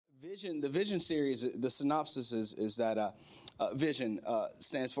The Vision series, the synopsis is that Vision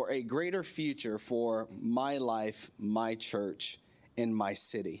stands for a greater future for my life, my church, and my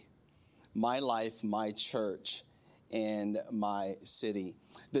city. My life, my church, and my city.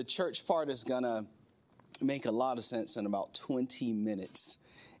 The church part is going to make a lot of sense in about 20 minutes,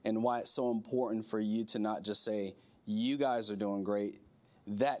 and why it's so important for you to not just say, you guys are doing great,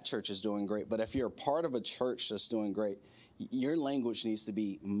 that church is doing great, but if you're a part of a church that's doing great, your language needs to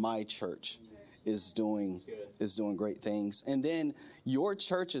be, my church is doing great things. And then your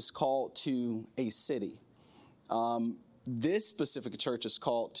church is called to a city. This specific church is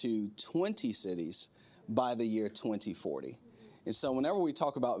called to 20 cities by the year 2040. And so whenever we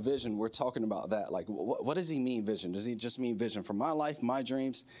talk about vision, we're talking about that. Like, what does he mean vision? Does he just mean vision for my life, my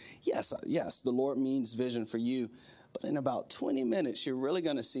dreams? Yes, the Lord means vision for you. But in about 20 minutes, you're really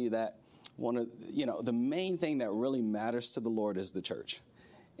going to see that the main thing that really matters to the Lord is the church.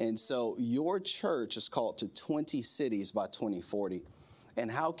 And so your church is called to 20 cities by 2040. And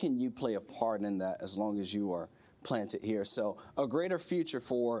how can you play a part in that as long as you are planted here? So a greater future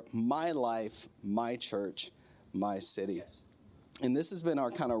for my life, my church, my city. Yes. And this has been our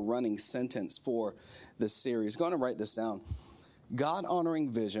kind of running sentence for this series. Go on and write this down.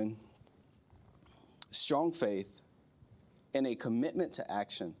 God-honoring vision, strong faith, and a commitment to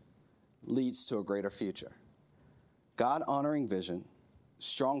action leads to a greater future. God-honoring vision,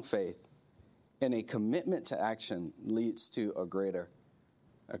 strong faith, and a commitment to action leads to a greater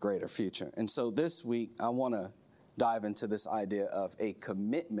future. And so this week, I want to dive into this idea of a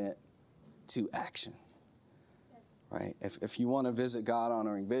commitment to action. Right? If you want to visit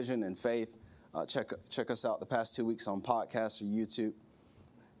God-honoring vision and faith, check us out the past 2 weeks on podcasts or YouTube.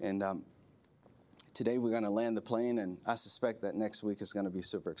 And today we're going to land the plane, and I suspect that next week is going to be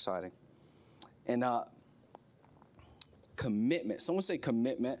super exciting. And commitment. Someone say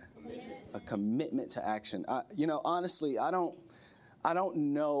commitment. A commitment to action. Honestly, I don't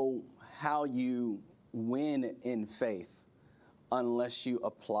know how you win in faith unless you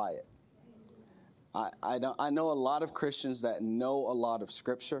apply it. I know a lot of Christians that know a lot of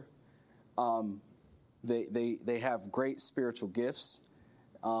Scripture. They have great spiritual gifts.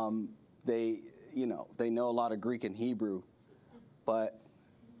 They know a lot of Greek and Hebrew, but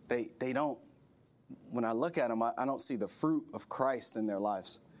they don't. When I look at them, I don't see the fruit of Christ in their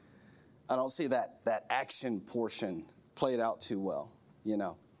lives. I don't see that action portion played out too well.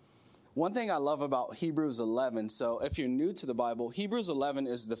 One thing I love about Hebrews 11. So if you're new to the Bible, Hebrews 11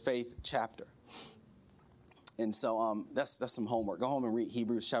 is the faith chapter. And so that's some homework. Go home and read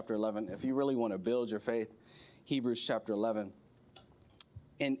Hebrews chapter 11. If you really want to build your faith, Hebrews chapter 11.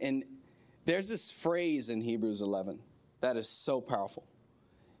 And there's this phrase in Hebrews 11 that is so powerful.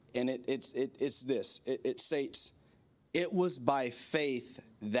 And it's this. It states, it was by faith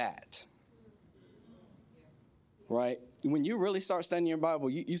that. Right? When you really start studying your Bible,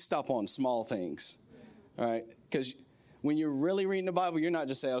 you stop on small things. All right? Because when you're really reading the Bible, you're not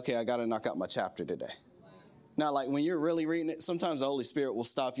just saying, okay, I got to knock out my chapter today. Now, like when you're really reading it, sometimes the Holy Spirit will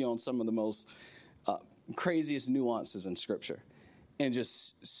stop you on some of the most craziest nuances in Scripture and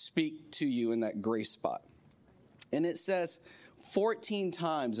just speak to you in that gray spot. And it says 14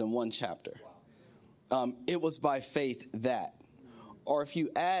 times in one chapter, it was by faith that. Or if you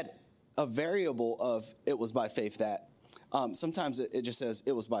add a variable of it was by faith that, sometimes it just says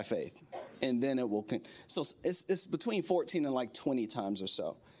it was by faith. And then it will. So it's between 14 and like 20 times or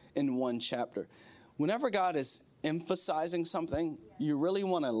so in one chapter. Whenever God is emphasizing something, you really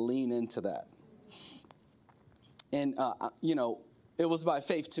want to lean into that. And, it was by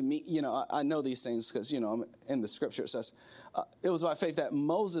faith to me, I know these things because, I'm in the Scripture. It says, it was by faith that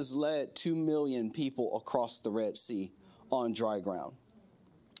Moses led 2 million people across the Red Sea on dry ground.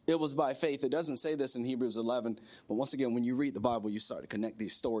 It was by faith. It doesn't say this in Hebrews 11, but once again, when you read the Bible, you start to connect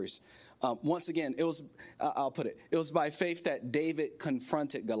these stories. Once again, it was by faith that David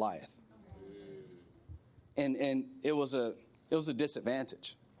confronted Goliath. And it was a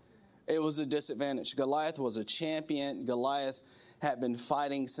disadvantage. It was a disadvantage. Goliath was a champion. Goliath had been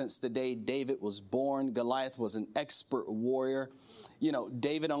fighting since the day David was born. Goliath was an expert warrior.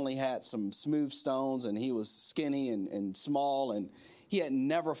 David only had some smooth stones, and he was skinny and small, and he had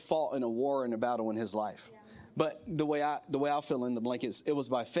never fought in a war in a battle in his life. Yeah. But the way I fill in the blank is it was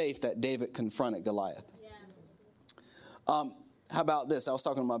by faith that David confronted Goliath. Yeah. How about this? I was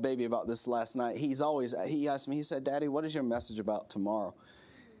talking to my baby about this last night. He asked me, he said, Daddy, what is your message about tomorrow?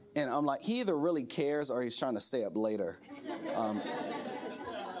 And I'm like, he either really cares or he's trying to stay up later.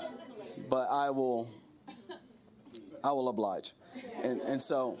 But I will oblige. And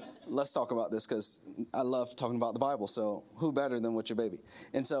so let's talk about this because I love talking about the Bible. So who better than with your baby?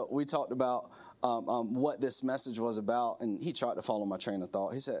 And so we talked about what this message was about. And he tried to follow my train of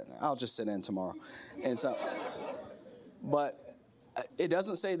thought. He said, I'll just sit in tomorrow. And so, but it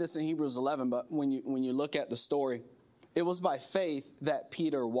doesn't say this in Hebrews 11. But when you look at the story, it was by faith that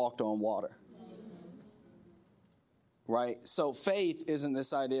Peter walked on water. Right? So faith isn't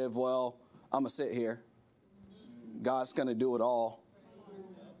this idea of, well, I'm going to sit here. God's going to do it all.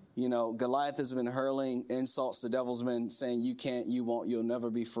 You know, Goliath has been hurling insults. The devil's been saying, you can't, you won't, you'll never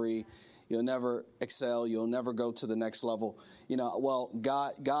be free. You'll never excel. You'll never go to the next level. You know, well,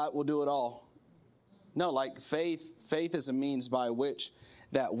 God will do it all. No, like faith is a means by which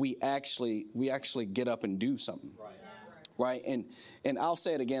that we actually get up and do something. Right. And I'll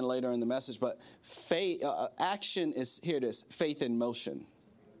say it again later in the message, but faith, action is, here it is, faith in motion.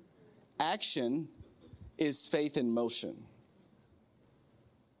 Action is faith in motion.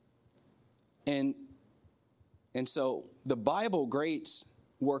 And so the Bible greats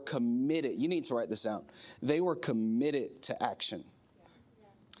were committed. You need to write this down. They were committed to action.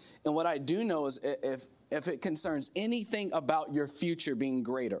 And what I do know is if it concerns anything about your future being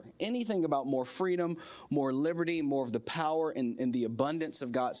greater, anything about more freedom, more liberty, more of the power and the abundance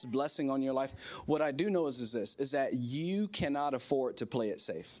of God's blessing on your life, what I do know is that you cannot afford to play it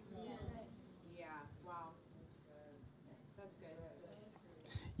safe. Yeah, wow. That's good.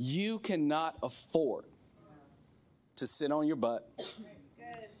 You cannot afford to sit on your butt.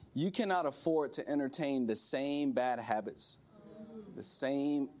 You cannot afford to entertain the same bad habits, the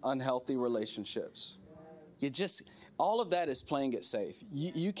same unhealthy relationships. All of that is playing it safe.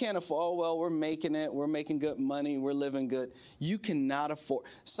 You can't afford, oh, well, we're making it. We're making good money. We're living good. You cannot afford.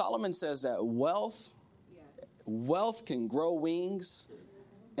 Solomon says that wealth can grow wings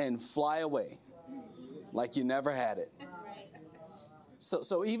and fly away like you never had it.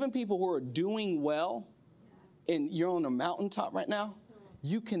 So even people who are doing well and you're on a mountaintop right now,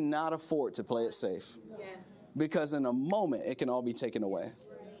 you cannot afford to play it safe. Because in a moment, it can all be taken away.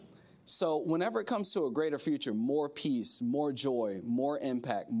 So whenever it comes to a greater future, more peace, more joy, more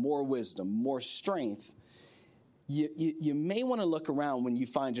impact, more wisdom, more strength, you may want to look around when you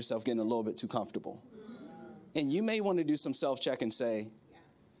find yourself getting a little bit too comfortable. And you may want to do some self-check and say,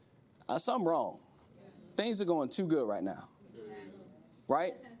 something wrong. Things are going too good right now.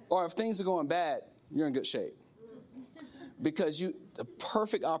 Right? Or if things are going bad, you're in good shape. Because the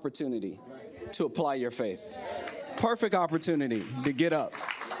perfect opportunity to apply your faith. Perfect opportunity to get up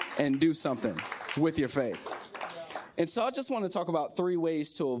and do something with your faith. And so I just want to talk about 3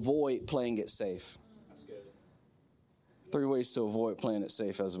 ways to avoid playing it safe. That's good. 3 ways to avoid playing it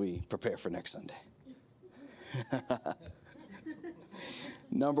safe as we prepare for next Sunday.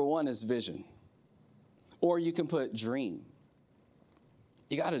 Number 1 is vision. Or you can put dream.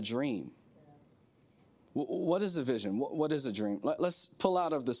 You got to dream. What is a vision? What is a dream? Let's pull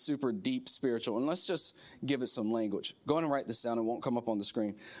out of the super deep spiritual and let's just give it some language. Go ahead and write this down. It won't come up on the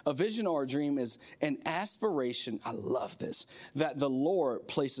screen. A vision or a dream is an aspiration. I love this. That the Lord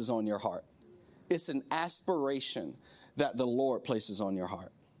places on your heart. It's an aspiration that the Lord places on your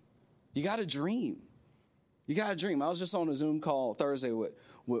heart. You got to dream. You got to dream. I was just on a Zoom call Thursday with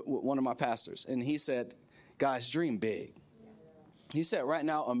one of my pastors, and he said, guys, dream big. He said right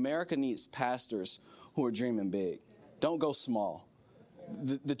now America needs pastors who are dreaming big. Don't go small.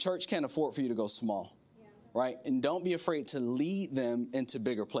 The church can't afford for you to go small, right? And don't be afraid to lead them into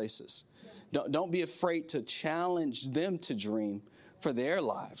bigger places. Don't be afraid to challenge them to dream for their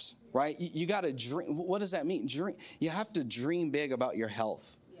lives, right? You got to dream. What does that mean? Dream. You have to dream big about your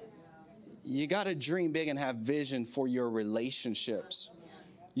health. You got to dream big and have vision for your relationships.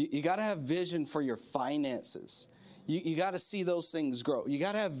 You got to have vision for your finances. You got to see those things grow. You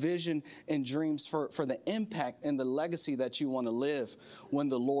got to have vision and dreams for the impact and the legacy that you want to live when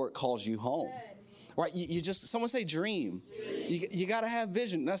the Lord calls you home. Right? Someone say dream. You got to have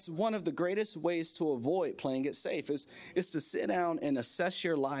vision. That's one of the greatest ways to avoid playing it safe is to sit down and assess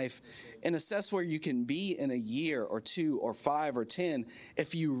your life and assess where you can be in a year or 2 or 5 or 10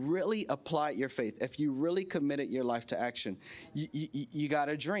 if you really applied your faith, if you really committed your life to action. You got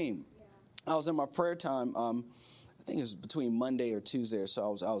to dream. I was in my prayer time. I think it was between Monday or Tuesday or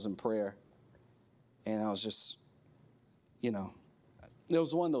so. I was in prayer, and I was just, it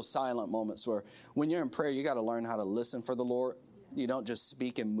was one of those silent moments where when you're in prayer, you got to learn how to listen for the Lord. You don't just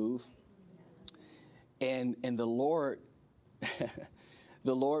speak and move. And the Lord,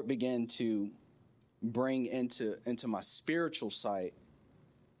 the Lord began to bring into my spiritual sight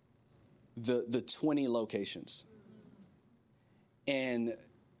the 20 locations. And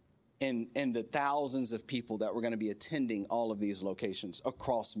and the thousands of people that were going to be attending all of these locations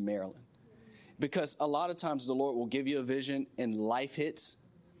across Maryland. Because a lot of times the Lord will give you a vision and life hits,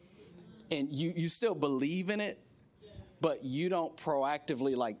 and you still believe in it, but you don't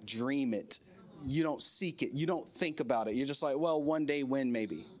proactively like dream it. You don't seek it. You don't think about it. You're just like, well, one day when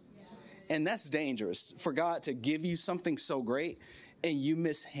maybe. And that's dangerous for God to give you something so great and you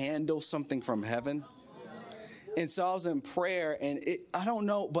mishandle something from heaven. And so I was in prayer, and I don't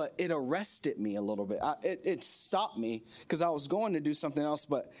know, but it arrested me a little bit. It stopped me because I was going to do something else,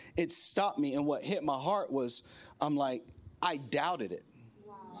 but it stopped me. And what hit my heart was, I'm like, I doubted it.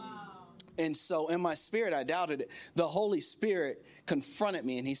 Wow. And so in my spirit, I doubted it. The Holy Spirit confronted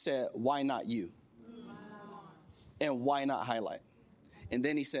me, and he said, why not you? Wow. And why not Highlight? And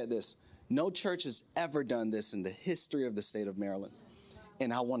then he said this, no church has ever done this in the history of the state of Maryland,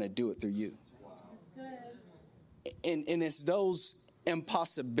 and I want to do it through you. And it's those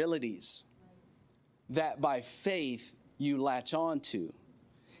impossibilities that by faith you latch on to.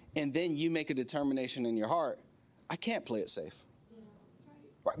 And then you make a determination in your heart, I can't play it safe.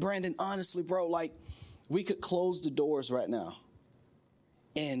 Right, Brandon, honestly, bro, like we could close the doors right now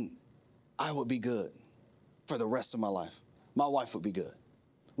and I would be good for the rest of my life. My wife would be good.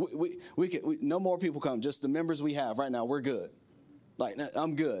 We could no more people come, just the members we have right now, we're good. Like,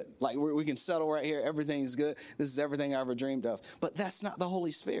 I'm good. Like, we can settle right here. Everything's good. This is everything I ever dreamed of. But that's not the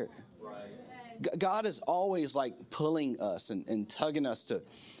Holy Spirit. Right. God is always like pulling us and tugging us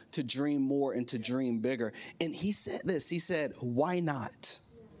to dream more and to dream bigger. And he said this. He said, why not?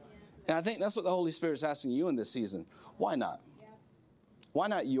 And I think that's what the Holy Spirit is asking you in this season. Why not? Why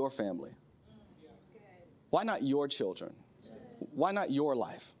not your family? Why not your children? Why not your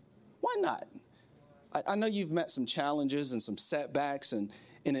life? Why not? I know you've met some challenges and some setbacks, and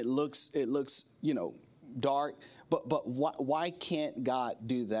it looks dark. But why can't God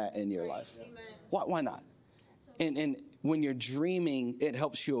do that in your life? Why not? And when you're dreaming, it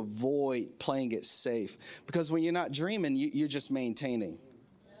helps you avoid playing it safe, because when you're not dreaming, you're just maintaining.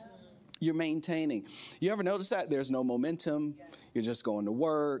 You're maintaining. You ever notice that there's no momentum? You're just going to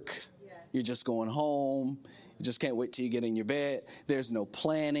work. You're just going home. You just can't wait till you get in your bed. There's no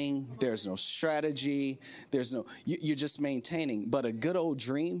planning. There's no strategy. You're just maintaining. But a good old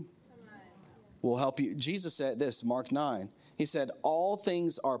dream will help you. Jesus said this, Mark 9. He said, all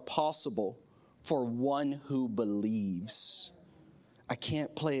things are possible for one who believes. I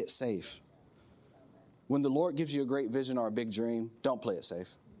can't play it safe. When the Lord gives you a great vision or a big dream, don't play it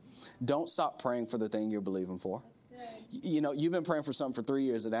safe. Don't stop praying for the thing you're believing for. You know, you've been praying for something for 3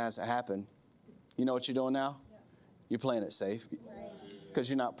 years. It hasn't happened. You know what you're doing now? You're playing it safe because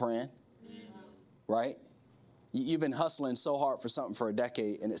you're not praying, right? You've been hustling so hard for something for a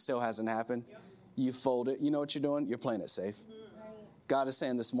decade and it still hasn't happened. You fold it. You know what you're doing? You're playing it safe. God is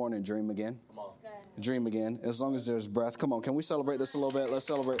saying this morning, dream again. Dream again. As long as there's breath. Come on, can we celebrate this a little bit? Let's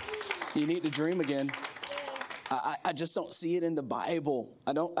celebrate. You need to dream again. I just don't see it in the Bible.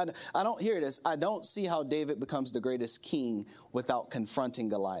 I don't hear this. I don't see how David becomes the greatest king without confronting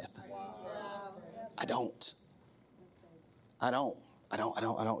Goliath. I don't.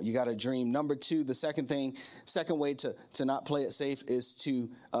 You got to dream. Number two, the second way to not play it safe is to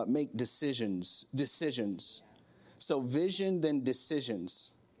make decisions. So vision, then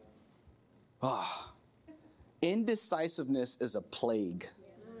decisions. Indecisiveness is a plague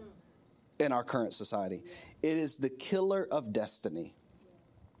in our current society. It is the killer of destiny.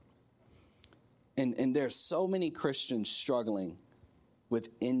 And there's so many Christians struggling with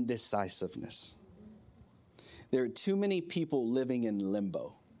indecisiveness. There are too many people living in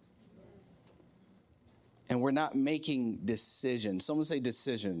limbo. And we're not making decisions. Someone say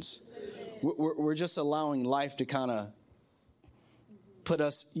decisions. We're just allowing life to kind of put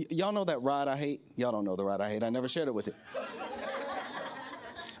us. Y'all know that ride I hate? Y'all don't know the ride I hate. I never shared it with you.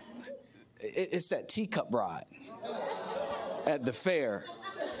 It's that teacup ride at the fair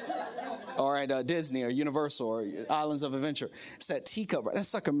or at Disney or Universal or Islands of Adventure. It's that teacup ride. That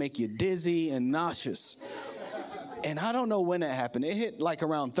sucker make you dizzy and nauseous. And I don't know when it happened. It hit like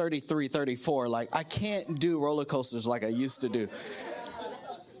around 33, 34. Like, I can't do roller coasters like I used to do.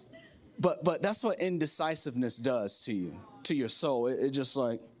 But that's what indecisiveness does to you, to your soul. It just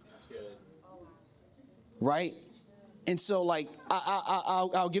like, right? And so, like,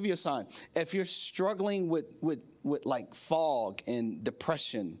 I'll give you a sign. If you're struggling with like fog and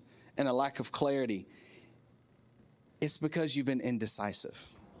depression and a lack of clarity, it's because you've been indecisive.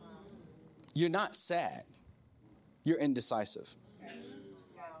 You're not sad. You're indecisive.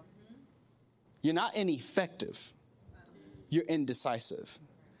 You're not ineffective. You're indecisive.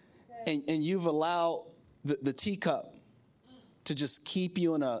 And you've allowed the teacup to just keep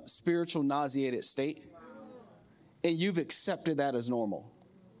you in a spiritual nauseated state. And you've accepted that as normal.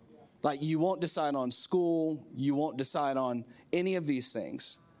 Like you won't decide on school. You won't decide on any of these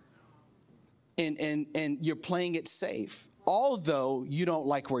things. And you're playing it safe, although you don't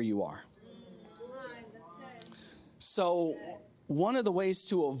like where you are. So one of the ways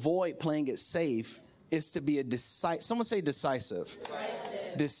to avoid playing it safe is to be a someone say decisive.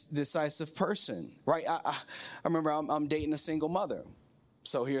 Decisive person, right? I remember I'm dating a single mother.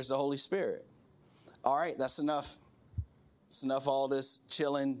 So here's the Holy Spirit. All right, that's enough. It's enough all this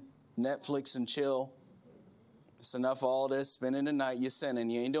chilling, Netflix and chill. It's enough all this spending the night. You're sinning.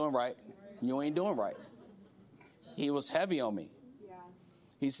 You ain't doing right. You ain't doing right. He was heavy on me. Yeah.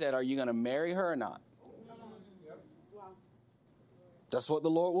 He said, are you going to marry her or not? Wow. That's what the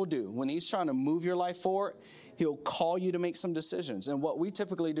Lord will do. When he's trying to move your life forward, he'll call you to make some decisions. And what we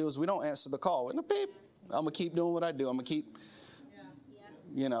typically do is we don't answer the call. We're beep. I'm going to keep doing what I do. I'm going to keep,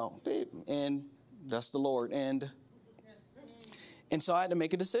 beep. And that's the Lord. And so I had to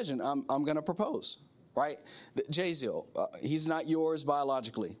make a decision. I'm going to propose, right? Jaziel, he's not yours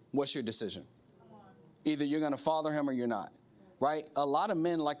biologically. What's your decision? Either you're going to father him or you're not, right? A lot of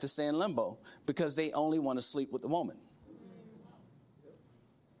men like to stay in limbo because they only want to sleep with the woman.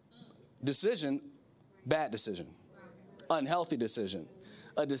 Decision, bad decision, unhealthy decision,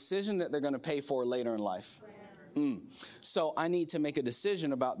 a decision that they're going to pay for later in life. So I need to make a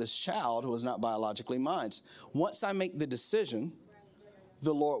decision about this child who is not biologically mine. Once I make the decision,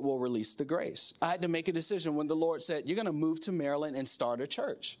 the Lord will release the grace. I had to make a decision when the Lord said, you're going to move to Maryland and start a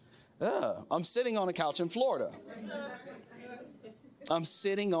church. I'm sitting on a couch in Florida. I'm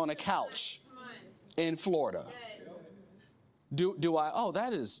sitting on a couch in Florida. Do I? Oh,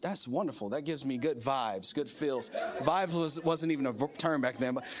 that's wonderful. That gives me good vibes, good feels. Vibes wasn't even a term back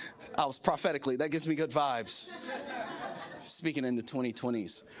then, but I was prophetically. That gives me good vibes. Speaking in the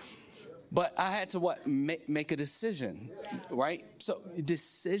 2020s. But I had to make a decision, right? So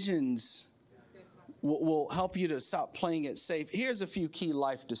decisions will help you to stop playing it safe. Here's a few key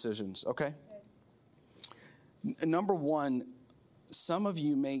life decisions, okay? Number one, some of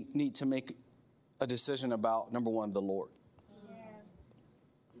you may need to make a decision about, number one, the Lord.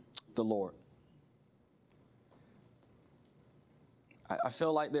 The Lord. I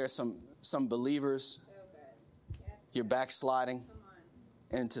feel like there are some believers, you're backsliding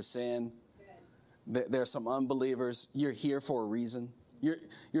into sin. There are some unbelievers. You're here for a reason.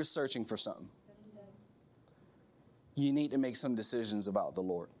 You're searching for something. You need to make some decisions about the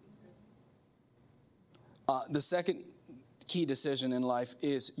Lord. The second key decision in life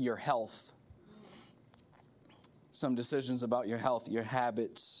is your health. Some decisions about your health, your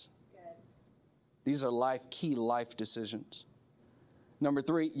habits. These are key life decisions. Number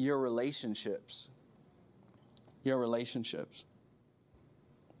three, your relationships. Your relationships.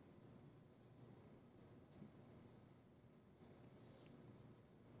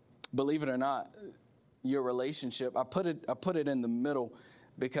 Believe it or not, your relationship, I put it in the middle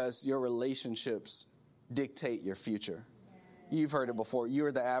because your relationships dictate your future. You've heard it before.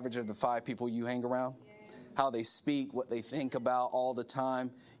 You're the average of the 5 people you hang around. How they speak, what they think about all the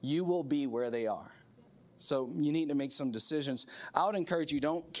time. You will be where they are. So you need to make some decisions. I would encourage you,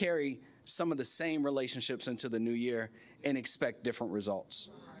 don't carry some of the same relationships into the new year and expect different results.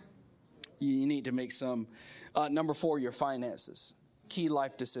 You need to make some. Number 4, your finances. Key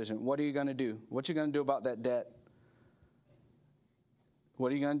life decision. What are you going to do? What are you going to do about that debt?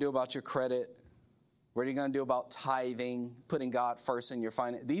 What are you going to do about your credit? What are you going to do about tithing, putting God first in your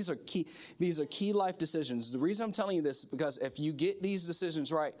finance? These are key life decisions. The reason I'm telling you this is because if you get these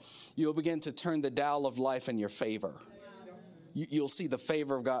decisions right, you'll begin to turn the dial of life in your favor. You'll see the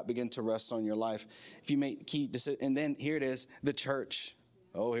favor of God begin to rest on your life if you make key decisions. And then here it is, the church.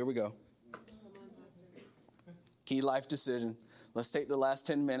 Oh, here we go. Key life decision. Let's take the last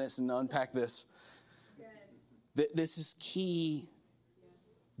 10 minutes and unpack this. This is key.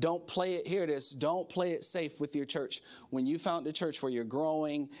 Don't play it. Here it is. Don't play it safe with your church. When you found a church where you're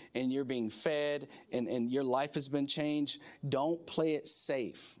growing and you're being fed and your life has been changed, don't play it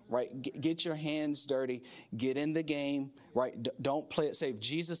safe, right? Get your hands dirty. Get in the game, right? Don't play it safe.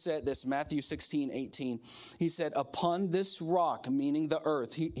 Jesus said this, Matthew 16:18. He said, upon this rock, meaning the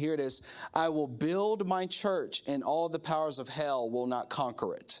earth, here it is, I will build my church and all the powers of hell will not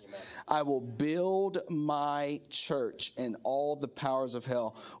conquer it. Amen. I will build my church and all the powers of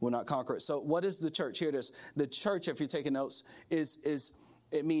hell will not conquer it. So what is the church? Here it is. The church, if you're taking notes, is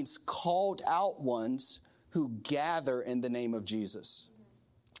it means called out ones who gather in the name of Jesus.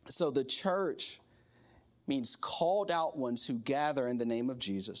 So the church means called out ones who gather in the name of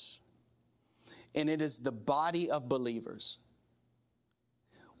Jesus. And it is the body of believers.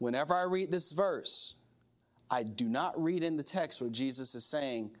 whenever I read this verse, I do not read in the text where Jesus is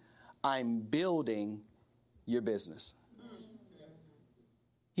saying, I'm building your business.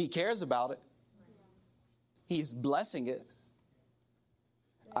 He cares about it. He's blessing it.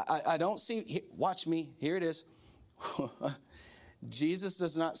 I don't see, watch me, here it is. Jesus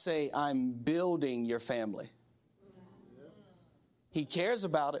does not say, I'm building your family. He cares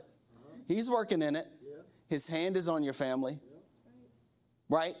about it. He's working in it. His hand is on your family.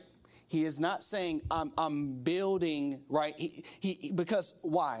 Right? He is not saying, I'm building, right? Because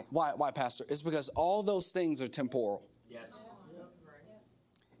why? Why, Pastor? It's because all those things are temporal. Yes.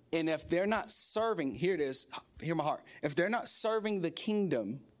 And if they're not serving, here it is, hear my heart. If they're not serving the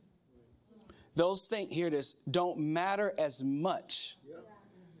kingdom, those things, here it is, don't matter as much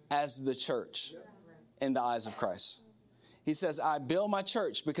as the church in the eyes of Christ. He says, I build my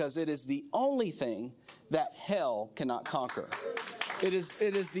church because it is the only thing that hell cannot conquer. It is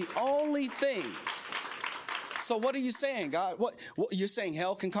the only thing. So what are you saying, God? What you're saying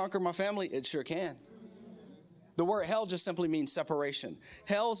hell can conquer my family? It sure can. The word hell just simply means separation.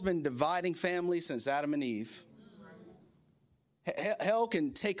 Hell's been dividing families since Adam and Eve. Hell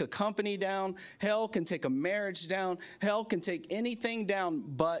can take a company down. Hell can take a marriage down. Hell can take anything down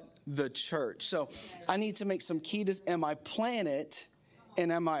but the church. So I need to make some key to, am I planted and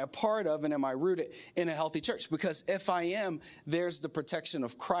am I a part of and am I rooted in a healthy church? Because if I am, there's the protection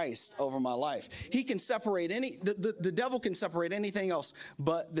of Christ over my life. He can separate the devil can separate anything else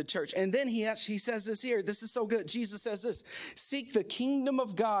but the church. And then he says this here. This is so good. Jesus says this, seek the kingdom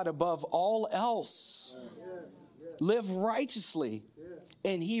of God above all else. Live righteously,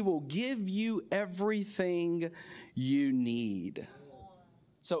 and he will give you everything you need.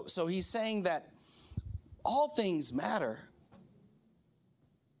 So he's saying that all things matter.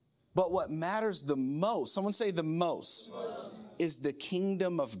 But what matters the most, someone say the most, is the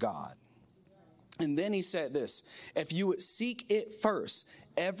kingdom of God. And then he said this, if you would seek it first,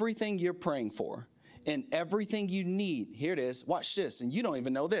 everything you're praying for and everything you need, here it is, watch this, and you don't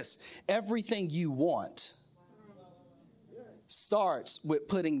even know this, everything you want starts with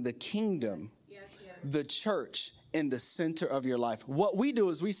putting the kingdom, the church, in the center of your life. What we do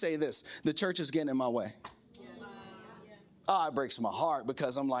is we say this, the church is getting in my way. Oh, it breaks my heart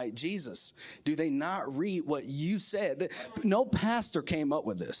because I'm like, Jesus, do they not read what you said? No pastor came up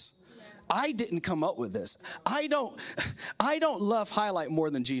with this. I didn't come up with this. I don't love Highlight more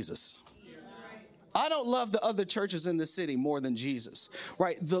than Jesus. I don't love the other churches in the city more than Jesus,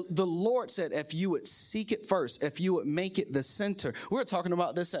 right? The Lord said, if you would seek it first, if you would make it the center. We were talking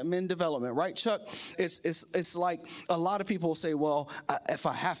about this at Men Development, right, Chuck? It's like a lot of people say, well, if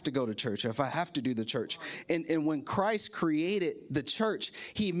I have to go to church, or if I have to do the church. And when Christ created the church,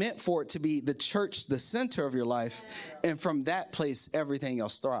 he meant for it to be the church, the center of your life. And from that place, everything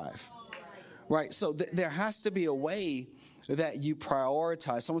else thrive, right? So there has to be a way that you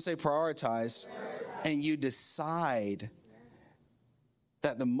prioritize. Someone say prioritize. And you decide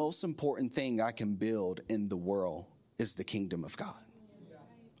that the most important thing I can build in the world is the kingdom of God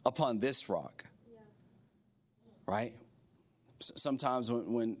upon this rock. Right? Sometimes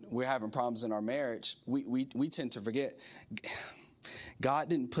when we're having problems in our marriage, we tend to forget God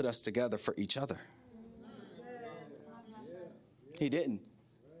didn't put us together for each other. He didn't.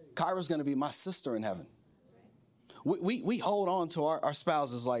 Kyra's going to be my sister in heaven. We hold on to our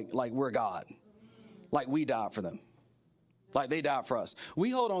spouses like we're God. Like we died for them. Like they died for us.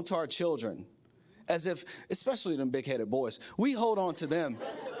 We hold on to our children as if, especially them big-headed boys, we hold on to them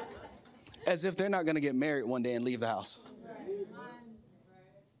as if they're not going to get married one day and leave the house.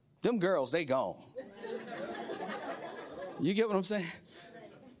 Them girls, they gone. You get what I'm saying?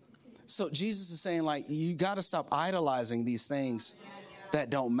 So Jesus is saying, like, you got to stop idolizing these things that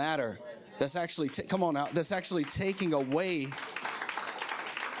don't matter. That's actually, come on now, that's actually taking away.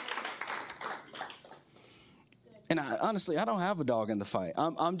 And honestly, I don't have a dog in the fight.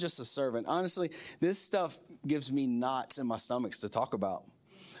 I'm just a servant. Honestly, this stuff gives me knots in my stomachs to talk about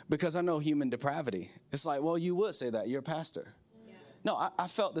because I know human depravity. It's like, well, you would say that. You're a pastor. Yeah. No, I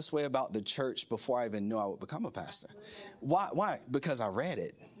felt this way about the church before I even knew I would become a pastor. Why? Because I read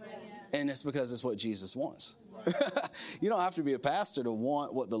it. And it's because it's what Jesus wants. You don't have to be a pastor to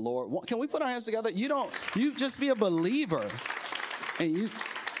want what the Lord wants. Can we put our hands together? You just be a believer. And you...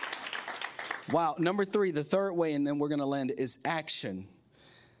 Wow. Number 3, the third way, and then we're going to land, is action.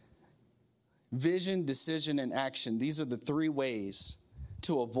 Vision, decision, and action. These are the 3 ways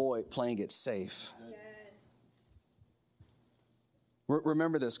to avoid playing it safe.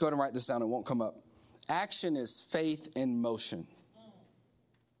 Remember this. Go ahead and write this down. It won't come up. Action is faith in motion.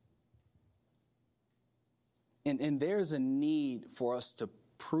 And there's a need for us to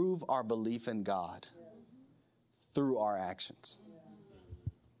prove our belief in God through our actions.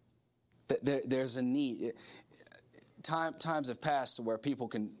 There's a need. Times have passed where people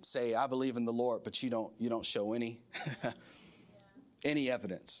can say, I believe in the Lord, but you don't show any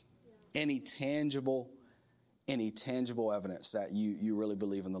evidence, any tangible evidence that you really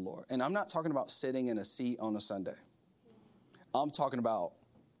believe in the Lord. And I'm not talking about sitting in a seat on a Sunday. I'm talking about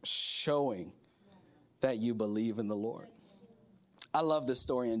showing that you believe in the Lord. I love this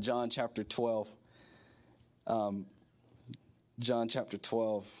story in John chapter 12. John chapter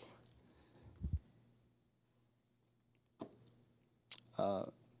 12.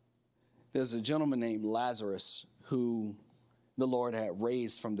 There's a gentleman named Lazarus who the Lord had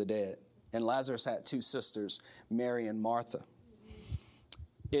raised from the dead. And Lazarus had two sisters, Mary and Martha.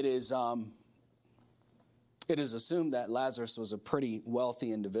 It is assumed that Lazarus was a pretty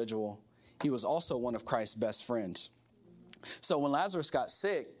wealthy individual. He was also one of Christ's best friends. So when Lazarus got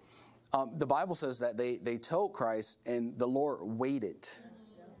sick, the Bible says that they told Christ, and the Lord waited.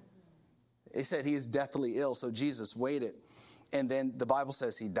 They said he is deathly ill, so Jesus waited. And then the Bible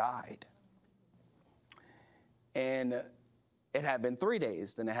says he died. And it had been 3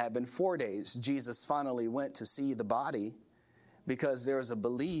 days, then it had been 4 days. Jesus finally went to see the body because there was a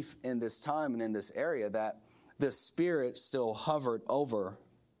belief in this time and in this area that the spirit still hovered over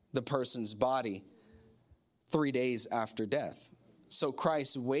the person's body 3 days after death. So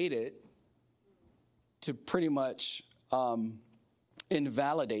Christ waited to pretty much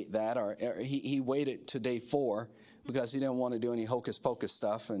invalidate that, or he waited to day 4 because he didn't want to do any hocus pocus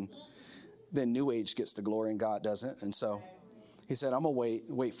stuff, and then New Age gets the glory and God doesn't. And so he said, I'm going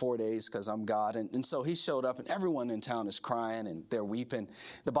to wait 4 days because I'm God. And so he showed up, and everyone in town is crying and they're weeping.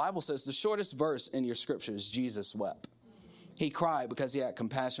 The Bible says the shortest verse in your scriptures, Jesus wept. He cried because he had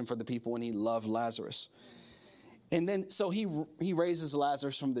compassion for the people and he loved Lazarus. And then so he raises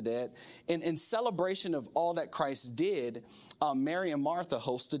Lazarus from the dead. And in celebration of all that Christ did, Mary and Martha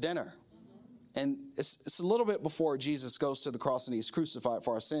host a dinner. And it's a little bit before Jesus goes to the cross and he's crucified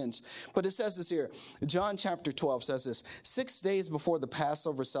for our sins. But it says this here. John chapter 12 says this. 6 days before the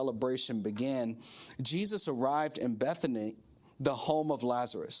Passover celebration began, Jesus arrived in Bethany, the home of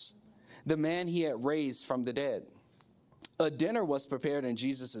Lazarus, the man he had raised from the dead. A dinner was prepared in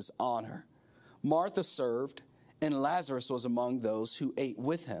Jesus' honor. Martha served, and Lazarus was among those who ate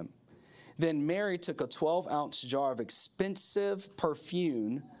with him. Then Mary took a 12-ounce jar of expensive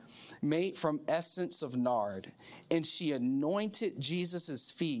perfume made from essence of nard, and she anointed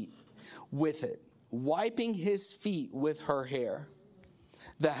Jesus' feet with it, wiping his feet with her hair.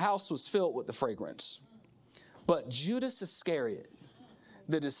 The house was filled with the fragrance. But Judas Iscariot,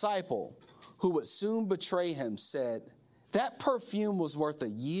 the disciple who would soon betray him, said, that perfume was worth a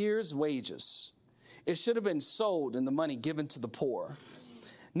year's wages. It should have been sold and the money given to the poor.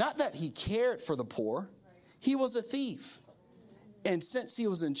 Not that he cared for the poor. He was a thief. And since he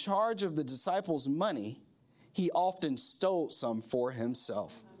was in charge of the disciples' money, he often stole some for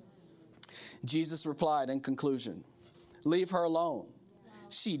himself. Jesus replied in conclusion, leave her alone.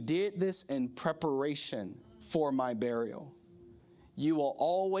 She did this in preparation for my burial. You will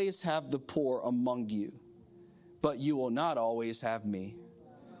always have the poor among you, but you will not always have me.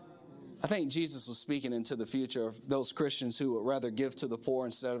 I think Jesus was speaking into the future of those Christians who would rather give to the poor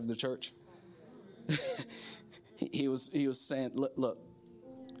instead of the church. He was saying, look,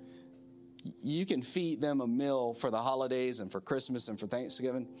 you can feed them a meal for the holidays and for Christmas and for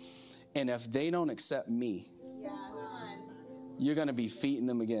Thanksgiving. And if they don't accept me, you're going to be feeding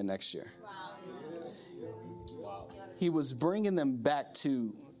them again next year. Wow. He was bringing them back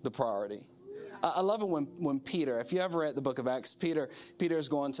to the priority. I love it when Peter, if you ever read the book of Acts, Peter is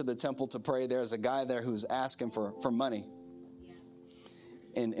going to the temple to pray. There's a guy there who's asking for money.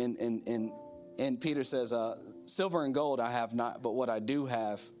 And Peter says, silver and gold I have not, but what I do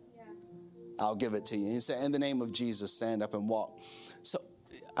have, I'll give it to you. And he said, in the name of Jesus, stand up and walk. So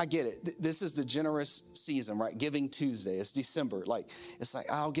I get it. This is the generous season, right? Giving Tuesday. It's December. It's like,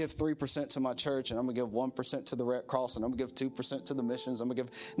 I'll give 3% to my church, and I'm going to give 1% to the Red Cross, and I'm going to give 2% to the missions.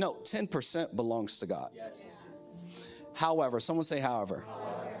 No, 10% belongs to God. Yes. However, someone say however.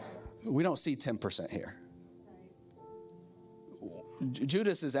 We don't see 10% here.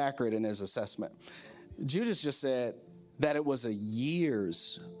 Judas is accurate in his assessment. Judas just said that it was a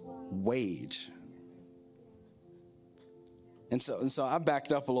year's wage. And so I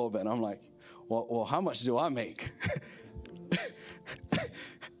backed up a little bit, and I'm like, well, how much do I make?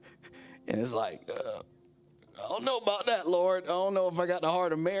 And it's like, I don't know about that, Lord. I don't know if I got the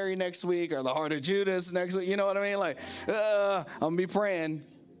heart of Mary next week or the heart of Judas next week. You know what I mean? I'm going to be praying.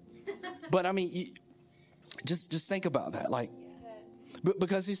 But I mean, just think about that.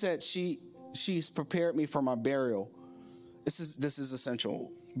 Because he said, she's prepared me for my burial. This is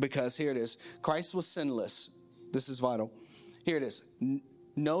essential, because here it is. Christ was sinless. This is vital. Here it is.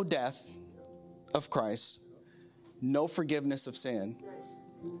 No death of Christ, no forgiveness of sin,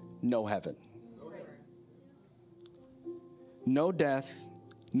 no heaven. No death,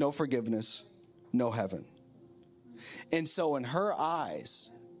 no forgiveness, no heaven. And so in her eyes,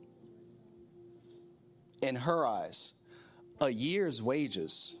 a year's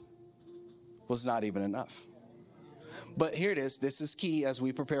wages was not even enough. But here it is. This is key as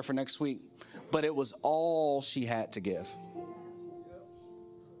we prepare for next week. But it was all she had to give.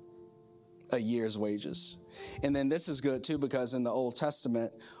 A year's wages. And then this is good too, because in the Old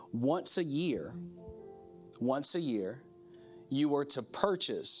Testament, once a year, you were to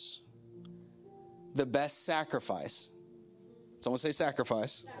purchase the best sacrifice. Someone say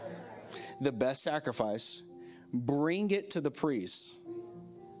sacrifice. The best sacrifice. Bring it to the priest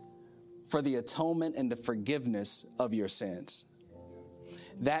for the atonement and the forgiveness of your sins.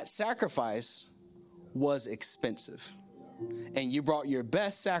 That sacrifice was expensive. And you brought your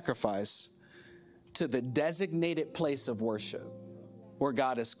best sacrifice to the designated place of worship where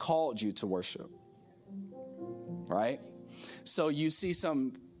God has called you to worship. Right? So you see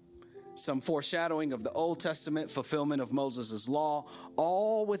some foreshadowing of the Old Testament, fulfillment of Moses' law,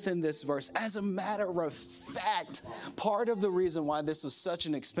 all within this verse. As a matter of fact, part of the reason why this was such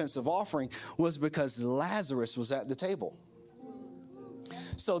an expensive offering was because Lazarus was at the table.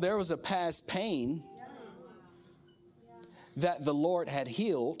 So there was a past pain that the Lord had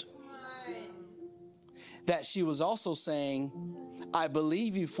healed, that she was also saying, I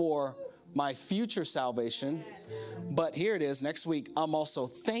believe you for my future salvation, but here it is, next week, I'm also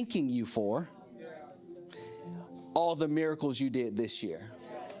thanking you for all the miracles you did this year.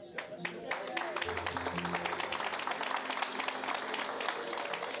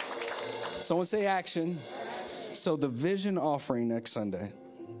 Someone say action. So the vision offering next Sunday,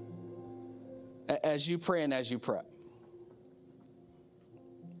 as you pray and as you prep,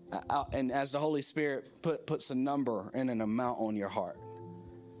 and as the Holy Spirit puts a number and an amount on your heart.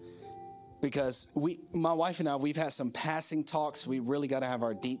 Because my wife and I, we've had some passing talks. We really got to have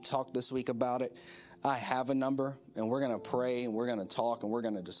our deep talk this week about it. I have a number, and we're going to pray, and we're going to talk, and we're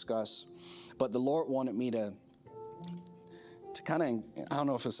going to discuss. But the Lord wanted me to kind of, I don't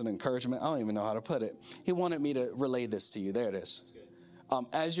know if it's an encouragement. I don't even know how to put it. He wanted me to relay this to you. There it is.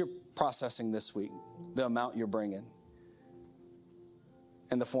 As you're processing this week, the amount you're bringing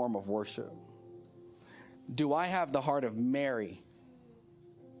in the form of worship, do I have the heart of Mary?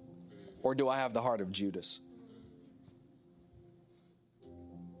 Or do I have the heart of Judas?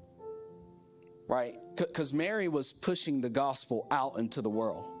 Right? Because Mary was pushing the gospel out into the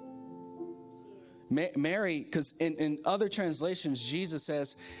world. Mary, because in other translations, Jesus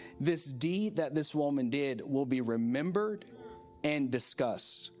says, this deed that this woman did will be remembered and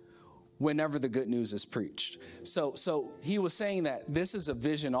discussed whenever the good news is preached. So he was saying that this is a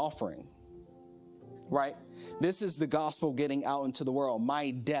vision offering. Right? This is the gospel getting out into the world.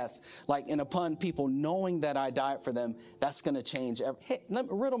 My death, and upon people knowing that I died for them, that's going to change. Hey,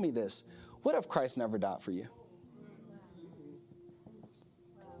 riddle me this. What if Christ never died for you?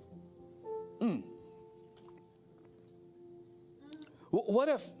 What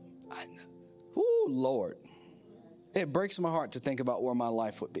if, Lord, it breaks my heart to think about where my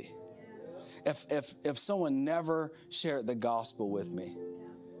life would be. If someone never shared the gospel with me,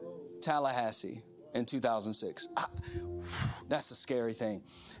 Tallahassee, in 2006. That's a scary thing.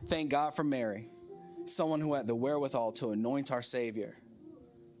 Thank God for Mary, someone who had the wherewithal to anoint our Savior,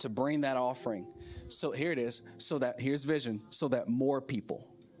 to bring that offering. So here it is. Here's vision, so that more people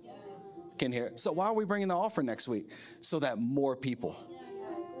can hear it. So why are we bringing the offering next week? So that more people.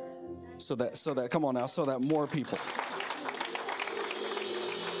 So that come on now, so that more people.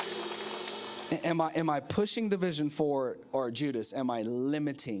 Am I pushing the vision forward, or Judas? Am I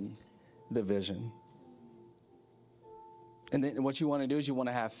limiting the vision? And then what you want to do is you want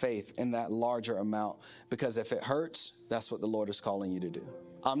to have faith in that larger amount, because if it hurts, that's what the Lord is calling you to do.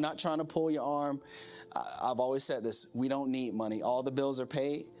 I'm not trying to pull your arm. I've always said this. We don't need money. All the bills are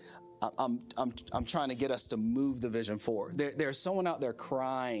paid. I'm trying to get us to move the vision forward. There's someone out there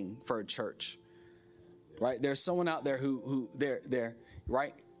crying for a church, right? There's someone out there who they're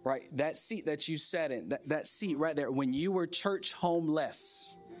right. That seat that you sat in, that seat right there, when you were church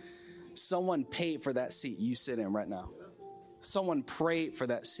homeless, someone paid for that seat you sit in right now. Someone prayed for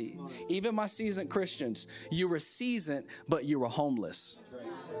that seat. Even my seasoned Christians, you were seasoned, but you were homeless.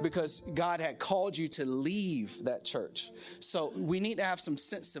 because God had called you to leave that church. So we need to have some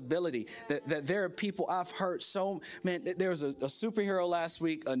sensibility that there are people I've heard there was a superhero last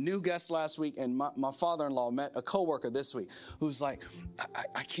week, a new guest last week, and my father-in-law met a coworker this week who's like,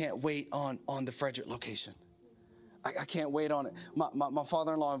 I can't wait on the Frederick location. I can't wait on it. My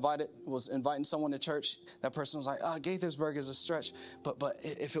father-in-law was inviting someone to church. That person was like, Gaithersburg is a stretch. But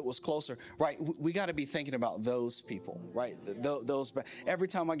if it was closer, right? We got to be thinking about those people, right? Those. Every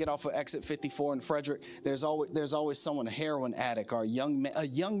time I get off of exit 54 in Frederick, there's always someone, a heroin addict or a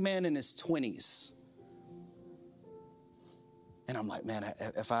young man in his 20s. And I'm like, man,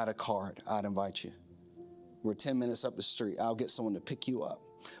 if I had a card, I'd invite you. We're 10 minutes up the street. I'll get someone to pick you up.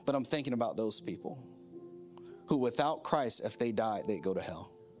 But I'm thinking about those people who without Christ, if they died, they'd go to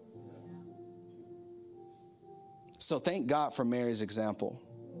hell. So thank God for Mary's example.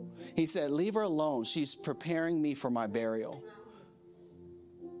 He said, leave her alone. She's preparing me for my burial.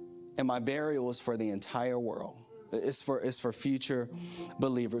 And my burial is for the entire world. It's for future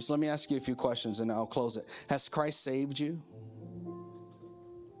believers. Let me ask you a few questions and I'll close it. Has Christ saved you?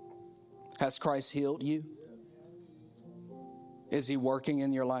 Has Christ healed you? Is he working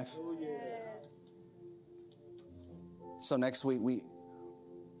in your life? So next week,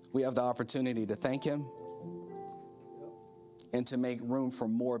 we have the opportunity to thank him and to make room for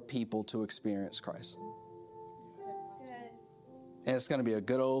more people to experience Christ. And it's going to be a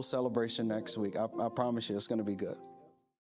good old celebration next week. I promise you, it's going to be good.